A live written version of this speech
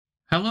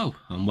Hello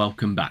and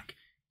welcome back.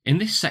 In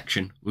this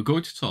section, we're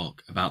going to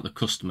talk about the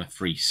Customer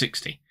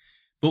 360.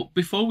 But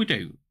before we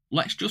do,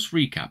 let's just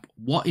recap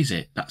what is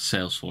it that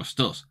Salesforce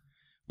does.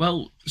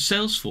 Well,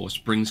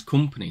 Salesforce brings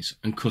companies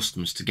and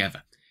customers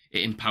together.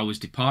 It empowers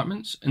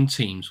departments and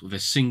teams with a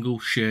single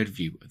shared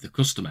view of the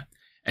customer,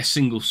 a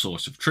single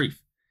source of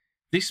truth.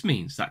 This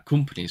means that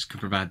companies can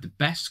provide the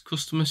best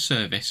customer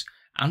service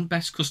and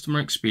best customer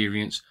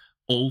experience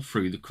all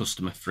through the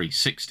Customer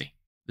 360.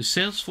 The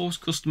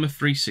Salesforce Customer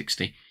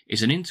 360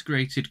 is an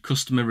integrated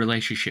customer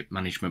relationship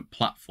management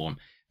platform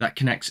that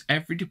connects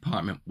every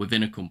department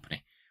within a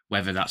company,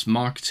 whether that's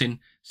marketing,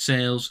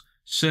 sales,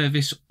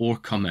 service, or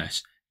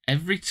commerce.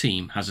 Every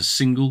team has a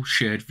single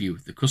shared view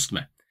of the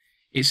customer.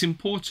 It's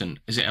important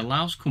as it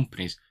allows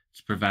companies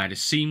to provide a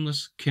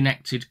seamless,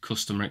 connected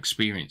customer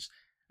experience,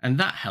 and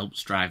that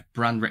helps drive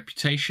brand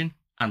reputation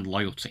and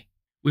loyalty.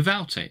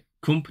 Without it,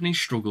 companies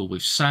struggle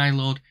with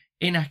siloed,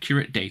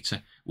 inaccurate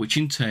data, which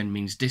in turn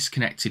means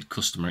disconnected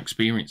customer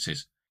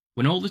experiences.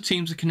 When all the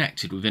teams are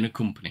connected within a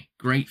company,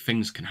 great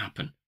things can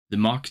happen. The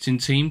marketing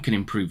team can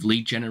improve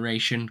lead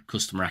generation,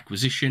 customer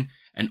acquisition,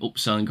 and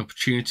upselling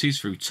opportunities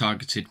through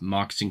targeted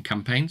marketing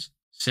campaigns.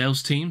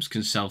 Sales teams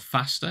can sell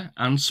faster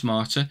and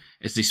smarter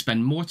as they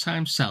spend more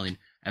time selling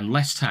and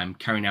less time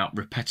carrying out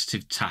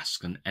repetitive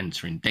tasks and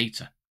entering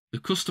data. The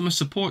customer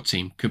support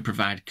team can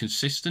provide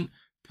consistent,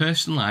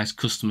 personalized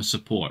customer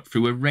support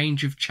through a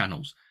range of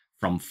channels,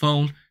 from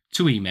phone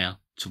to email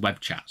to web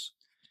chats.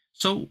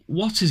 So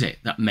what is it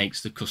that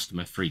makes the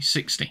Customer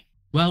 360?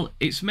 Well,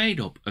 it's made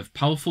up of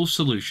powerful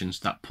solutions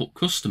that put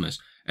customers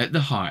at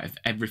the heart of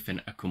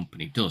everything a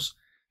company does.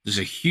 There's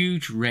a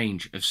huge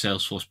range of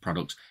Salesforce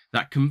products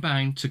that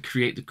combine to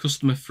create the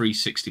Customer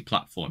 360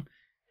 platform,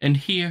 and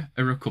here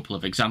are a couple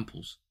of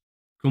examples.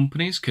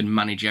 Companies can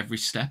manage every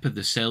step of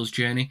the sales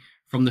journey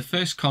from the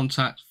first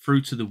contact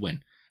through to the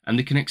win, and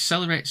they can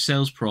accelerate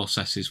sales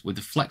processes with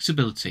the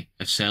flexibility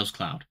of Sales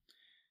Cloud.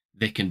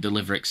 They can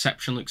deliver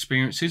exceptional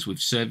experiences with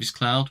Service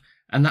Cloud,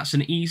 and that's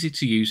an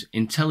easy-to-use,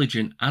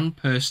 intelligent, and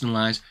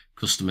personalized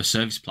customer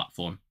service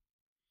platform.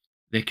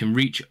 They can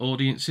reach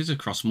audiences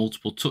across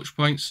multiple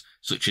touchpoints,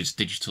 such as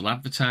digital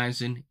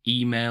advertising,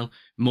 email,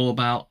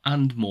 mobile,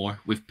 and more,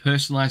 with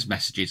personalized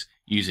messages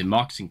using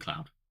Marketing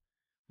Cloud.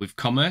 With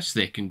commerce,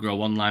 they can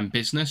grow online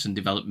business and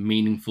develop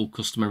meaningful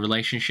customer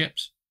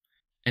relationships.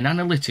 And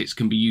analytics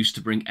can be used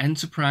to bring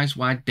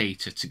enterprise-wide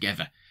data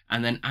together,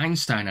 and then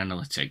Einstein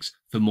Analytics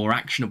for more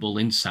actionable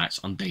insights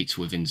on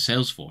data within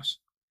Salesforce.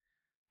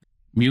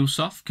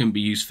 MuleSoft can be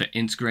used for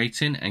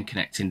integrating and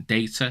connecting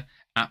data,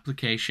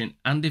 application,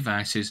 and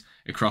devices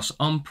across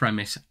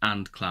on-premise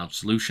and cloud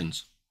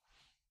solutions.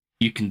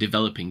 You can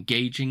develop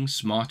engaging,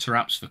 smarter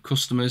apps for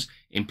customers,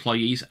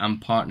 employees, and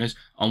partners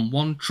on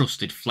one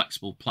trusted,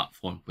 flexible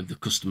platform with the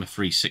Customer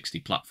 360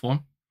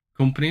 platform.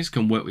 Companies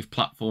can work with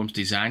platforms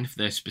designed for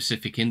their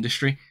specific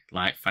industry,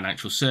 like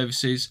financial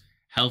services,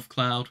 Health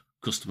Cloud,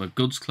 Customer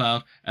Goods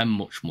Cloud, and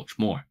much, much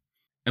more.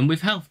 And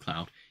with Health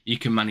Cloud, you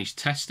can manage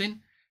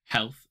testing,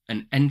 health,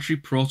 and entry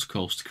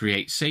protocols to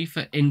create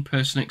safer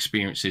in-person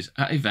experiences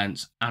at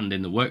events and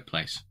in the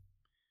workplace.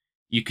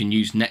 You can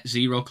use Net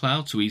Zero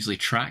Cloud to easily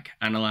track,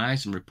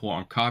 analyze, and report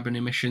on carbon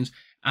emissions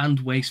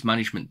and waste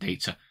management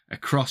data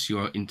across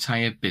your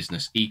entire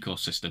business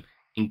ecosystem,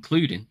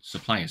 including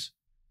suppliers.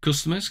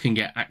 Customers can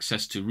get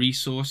access to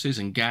resources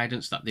and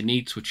guidance that they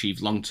need to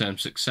achieve long-term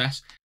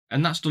success,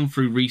 and that's done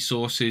through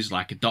resources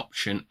like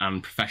adoption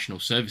and professional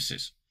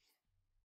services.